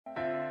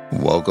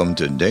Welcome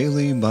to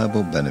Daily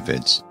Bible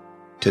Benefits.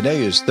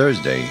 Today is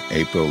Thursday,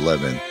 April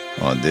 11th.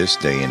 On this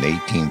day in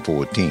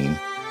 1814,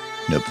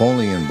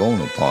 Napoleon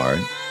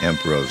Bonaparte,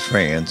 Emperor of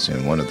France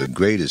and one of the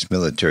greatest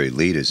military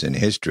leaders in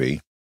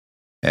history,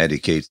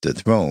 abdicates the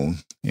throne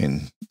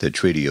in the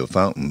Treaty of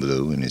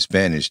Fontainebleau in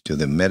Spanish to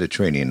the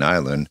Mediterranean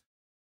island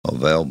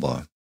of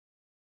Elba.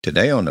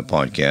 Today on the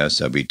podcast,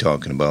 I'll be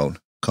talking about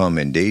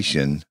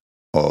Commendation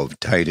of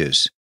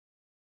Titus.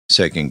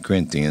 2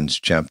 Corinthians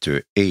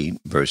chapter 8,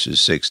 verses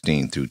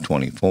 16 through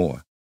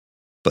 24.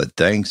 But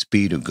thanks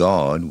be to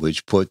God,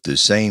 which put the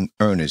same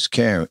earnest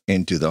care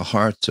into the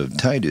hearts of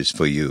Titus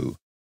for you.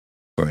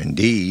 For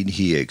indeed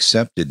he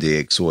accepted the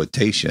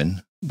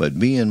exhortation, but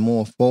being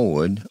more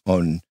forward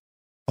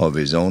of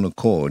his own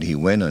accord he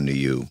went unto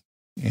you.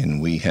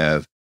 And we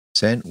have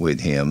sent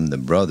with him the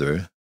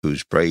brother,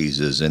 whose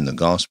praise is in the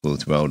gospel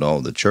throughout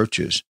all the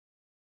churches.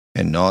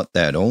 And not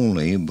that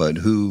only, but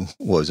who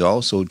was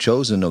also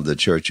chosen of the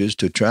churches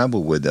to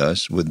travel with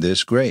us with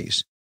this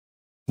grace,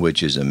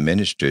 which is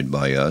administered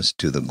by us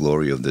to the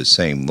glory of the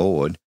same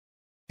Lord,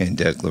 in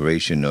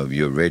declaration of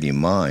your ready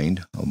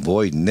mind,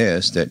 avoiding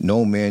this, that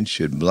no man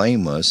should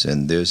blame us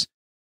in this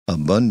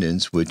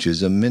abundance which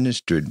is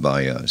administered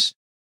by us,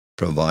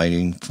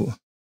 providing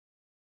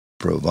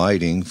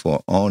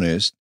for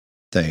honest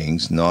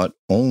things, not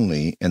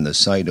only in the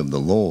sight of the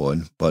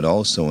Lord, but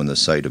also in the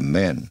sight of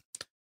men.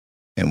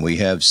 And we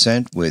have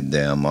sent with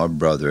them our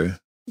brother,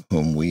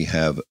 whom we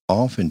have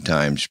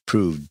oftentimes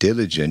proved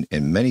diligent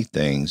in many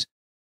things,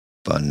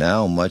 but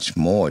now much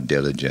more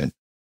diligent,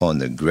 on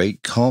the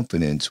great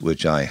confidence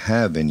which I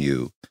have in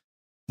you.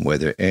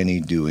 Whether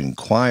any do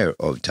inquire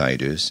of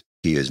Titus,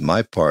 he is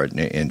my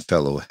partner and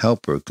fellow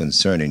helper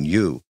concerning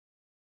you,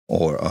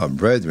 or our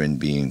brethren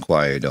be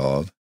inquired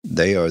of,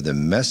 they are the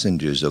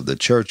messengers of the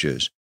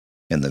churches,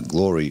 and the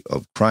glory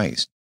of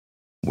Christ.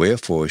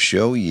 Wherefore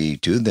show ye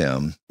to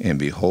them, and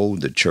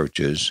behold the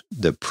churches,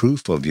 the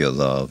proof of your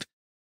love,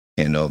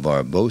 and of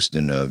our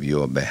boasting of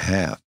your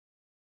behalf.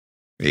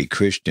 A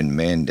Christian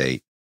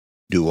mandate: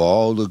 do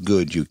all the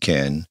good you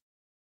can,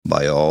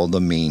 by all the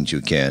means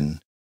you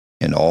can,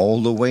 in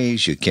all the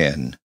ways you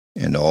can,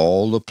 in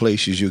all the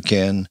places you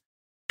can,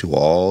 to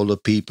all the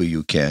people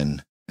you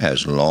can,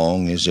 as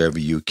long as ever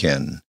you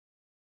can.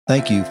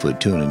 Thank you for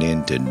tuning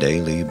in to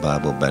Daily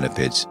Bible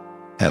Benefits.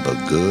 Have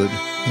a good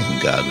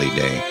and godly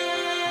day.